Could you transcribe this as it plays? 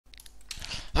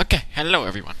Hello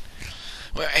everyone.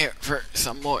 We're here for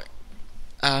some more,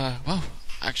 well,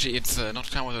 actually it's not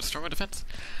time with a stronger defense.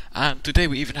 And today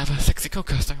we even have a sexy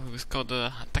co-caster who's called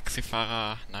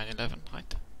Taxifahrer 911,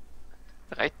 right?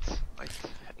 Right.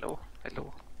 Hello.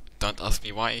 Don't ask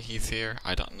me why he's here,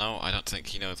 I don't know, I don't think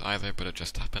he knows either, but it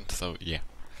just happened, so yeah.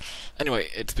 Anyway,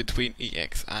 it's between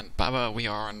EX and Baba. We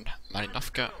are on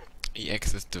Malinovka.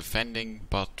 EX is defending,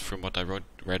 but from what I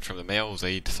read from the mail,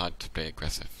 they decided to play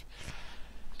aggressive.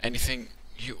 Anything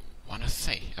you want to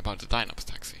say about the Dynops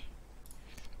taxi?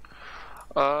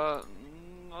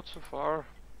 Not so far.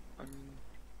 I mean,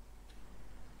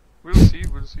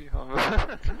 we'll see how.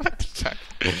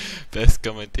 Best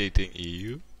commentating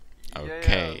EU?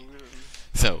 Okay. Yeah,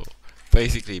 So,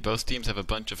 basically, both teams have a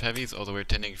bunch of heavies, although we're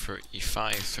tending for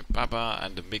E5s for Baba,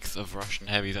 and a mix of Russian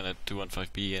heavies and a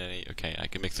 215B, and okay,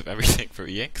 like a mix of everything for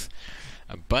EX.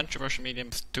 A bunch of Russian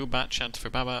mediums, 2 bad shots for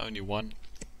Baba, only 1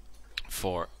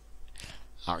 for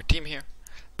our team here.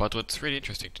 But what's really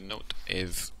interesting to note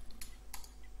is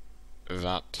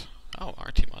that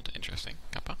our team mod, interesting,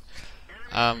 Kappa.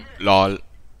 Lol.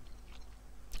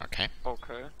 Okay.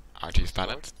 RT is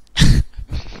balanced.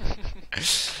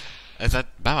 Is that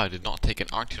Baba did not take an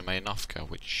RT on Malinovka,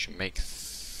 which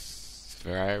makes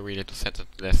very little sense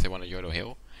unless they want a YOLO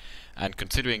hill. And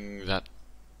considering that,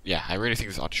 yeah, I really think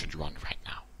this RT should run right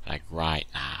now. Like, right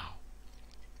now.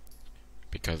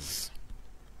 Because,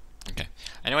 okay.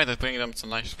 Anyway, they're putting them some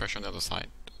nice pressure on the other side.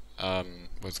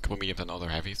 With a couple mediums and other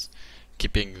heavies.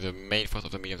 Keeping the main force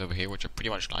of the mediums over here, which I pretty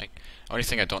much like. Only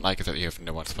thing I don't like is that you have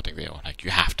no one spotting the hill. Like,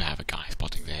 you have to have a guy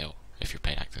spotting the hill if you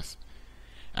play like this.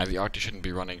 And the RT shouldn't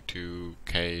be running to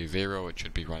K0, it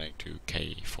should be running to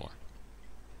K4.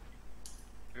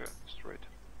 Yeah, straight.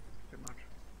 Pretty much.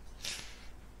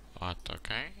 But,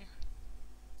 okay.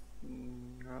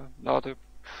 Now they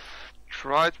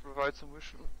try to provide some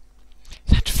vision.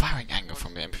 That firing angle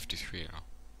from the M53, you know.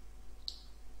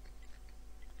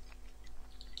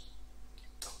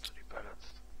 Totally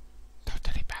balanced.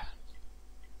 Totally balanced.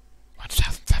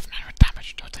 1,700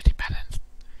 damage, totally balanced.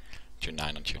 Tier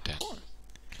 9 on tier 10.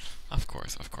 Of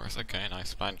course. Okay,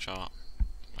 nice blind shot.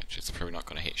 Which is probably not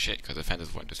gonna hit shit because the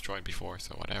fences weren't destroyed before,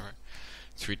 so whatever.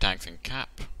 3 tanks in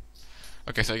cap.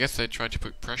 Okay, so I guess they tried to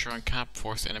put pressure on cap,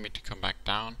 force the enemy to come back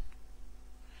down,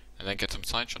 and then get some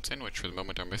side shots in, which for the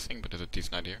moment are missing, but is a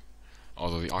decent idea.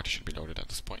 Although the RT should be loaded at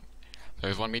this point.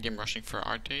 There's one medium rushing for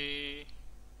RT.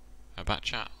 A bat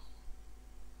chat.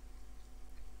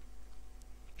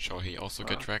 Shall he also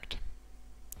get wrecked?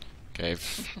 Okay,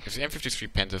 if the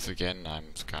M53 pens us again,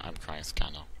 I'm crying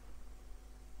Scano.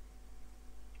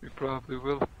 We probably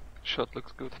will. Shot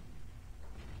looks good.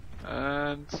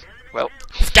 And well,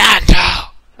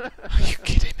 Scandal! Are you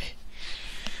kidding me?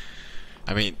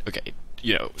 I mean, okay,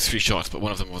 you know, 3 shots, but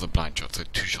one of them was a blind shot, so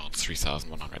 2 shots,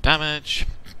 3,100 damage.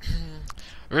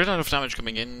 Really a lot of damage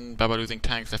coming in. Baba losing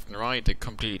tanks left and right. They're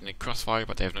completely in a crossfire,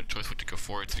 but they have no choice but to go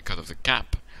forwards because of the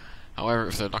gap. However,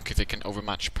 if they're lucky, they can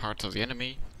overmatch parts of the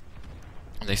enemy.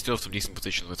 And they still have some decent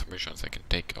positions with missions they can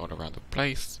take all around the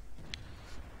place.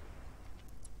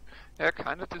 yeah, I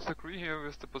kind of disagree here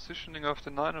with the positioning of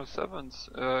the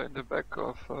 907s in the back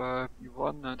of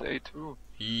B1 and A2.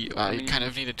 I kind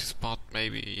of needed to spot,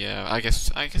 maybe. Yeah, I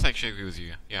guess I actually agree with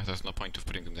you. Yeah, there's no point of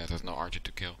putting them there. There's no archer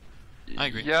to kill. I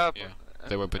agree. Yeah,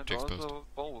 they were a bit and too exposed. also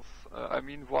both. I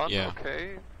mean, one, Yeah.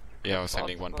 okay. Yeah, I was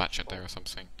sending one batch at there or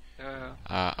something.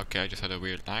 Yeah. Okay, I just had a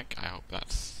weird lag. I hope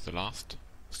that's the last.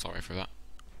 Sorry for that.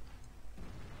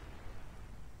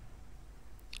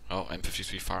 Oh,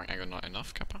 M53 firing angle not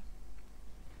enough, Kappa?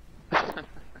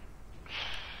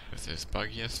 This is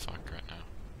buggy as fuck right now.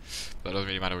 But that doesn't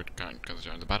really matter with current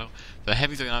consider in the battle. The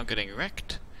heavies are now getting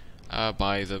wrecked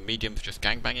by the mediums just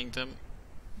gangbanging them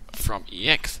from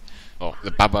EX. Well,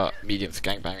 the Baba mediums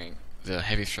gangbanging the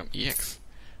heavies from EX.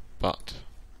 But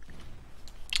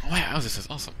wow, this is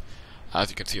awesome. As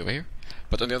you can see over here.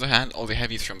 But on the other hand, all the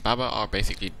heavies from Baba are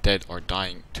basically dead or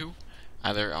dying too,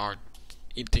 and they are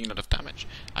eating a lot of damage.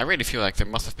 I really feel like there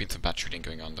must have been some bad shooting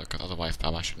going on though, because otherwise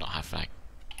Baba should not have like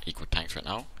equal tanks right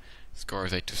now. Score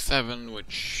is 8-7,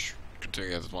 which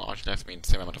considering there's one archer left means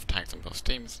same amount of tanks on both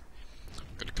teams.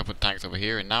 Got a couple of tanks over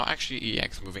here, and now actually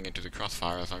EX moving into the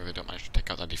crossfire as long as they don't manage to take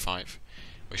out that E5,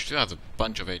 which still has a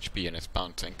bunch of HP and it's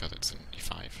bouncing because it's an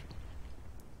E5.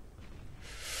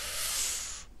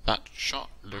 That shot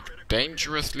looked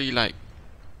dangerously like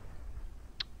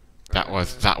that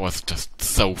was just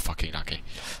so fucking lucky.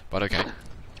 But okay.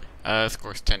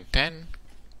 Scores 10-10,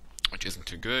 which isn't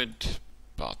too good,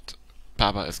 but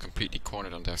Baba is completely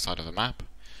cornered on their side of the map.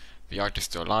 The art is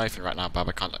still alive, and right now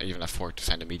Baba can't even afford to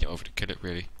send a medium over to kill it,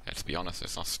 really. Let's be honest,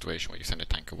 it's not a situation where you send a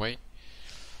tank away.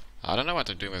 I don't know what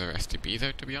they're doing with their STB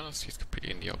though, to be honest. He's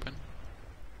completely in the open.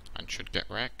 And should get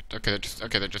wrecked. Okay,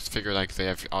 they just figure like they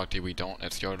have RT, we don't.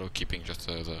 It's YOLO, keeping just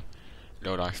the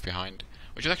low life behind.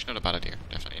 Which is actually not a bad idea.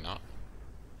 Definitely not.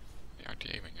 The RT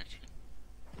aiming, actually.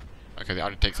 Okay, the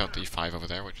RT takes out the 5 over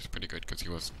there, which is pretty good, because he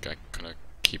was gonna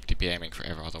keep DP aiming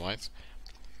forever otherwise.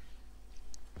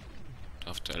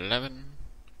 12 to 11.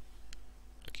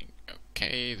 Looking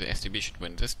okay. The STB should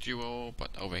win this duel,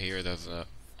 but over here there's a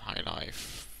high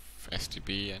life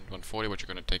STB and 140, which are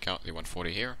gonna take out the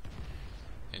 140 here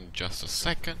in just a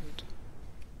second.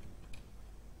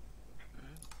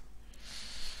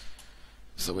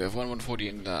 So we have 140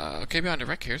 in the behind the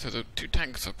wreck here, so the 2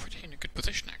 tanks are pretty in a good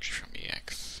position actually from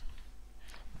EX.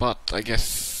 But I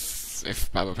guess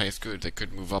if Babel plays good, they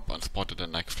could move up unspotted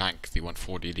and like flank the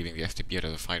 140, leaving the STB out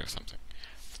of the fight or something.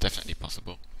 It's definitely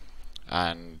possible.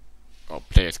 And well,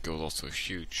 player skill is also a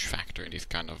huge factor in these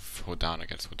kind of hold down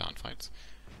against hold down fights.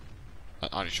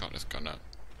 That arty shot is gonna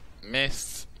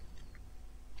miss.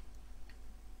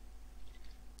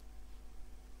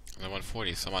 The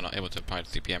 140 is somehow not able to apply the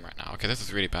CPM right now. Okay, this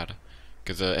is really bad.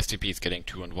 Because the STB is getting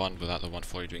 2 on 1 without the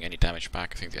 140 doing any damage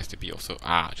back. I think the STB also...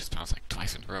 just bounced like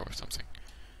twice in a row or something.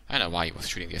 I don't know why he was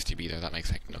shooting the STB there. That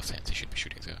makes like no sense. He should be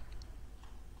shooting the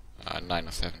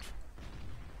 907.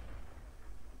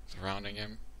 Surrounding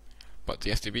him. But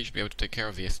the STB should be able to take care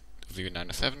of the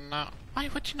 907 now. Why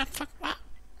would you not fuck... What?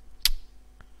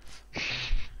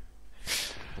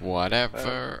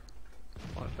 Whatever.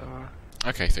 Whatever.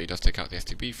 Okay, so he does take out the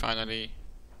STB finally.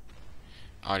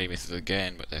 Artie misses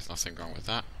again, but there's nothing wrong with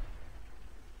that.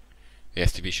 The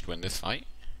STB should win this fight.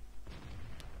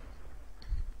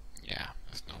 Yeah,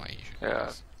 there's no way he should win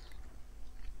this.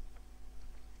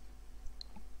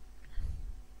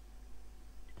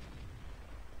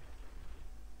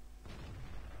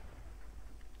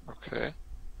 Okay.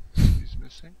 He's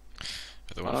missing.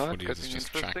 The 140 is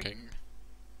just tracking.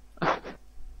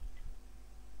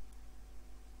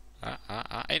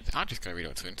 Artie's gonna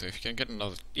reload soon, so if you can get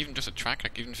another, even just a track,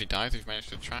 like even if he dies, if you manage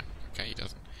to track. Okay, he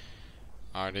doesn't.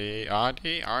 Artie.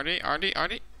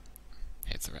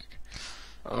 Hits the wreck.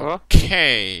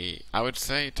 Okay, I would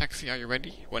say, Taxi, are you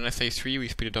ready? When I say 3, we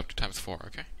speed it up to times 4,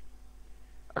 okay?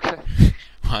 Okay.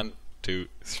 1, 2,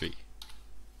 3.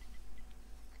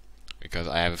 Because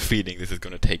I have a feeling this is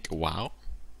gonna take a while.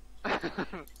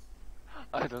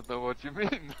 I don't know what you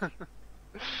mean.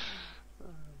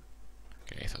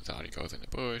 Okay, so Zari goes in the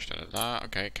bush,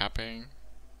 Okay, capping.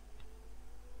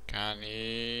 Can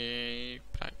he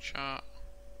plant shot?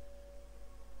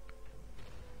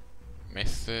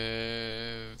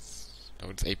 Misses.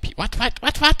 Loads AP. What? Why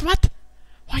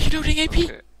are you loading AP?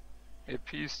 Okay.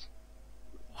 APs.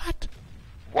 What?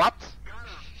 What?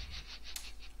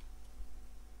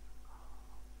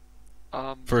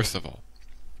 First of all,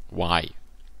 why?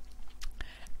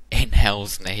 In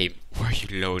hell's name, were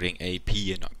you loading AP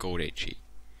and not gold HE?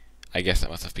 I guess that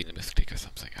must have been a misclick or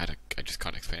something. I just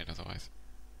can't explain it otherwise.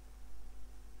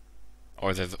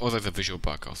 Or there's a visual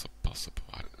bug also possible.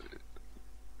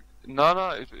 No,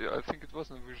 I think it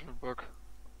wasn't a visual bug.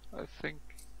 I think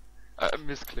a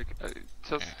misclick.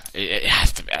 Just it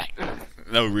has to be.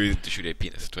 No reason to shoot AP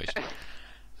in this situation.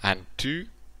 And 2,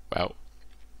 well,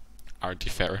 RT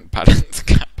fair and balance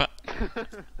kappa.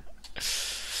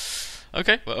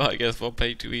 Okay, well I guess we'll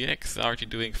play 2EX, RT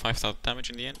doing 5,000 damage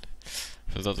in the end.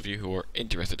 For those of you who are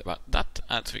interested about that,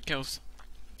 and 3 kills.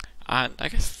 And I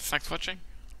guess thanks for watching.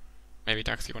 Maybe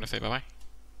Dax, you want to say bye bye?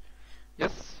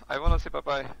 Yes, I wanna say bye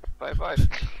bye. Bye bye.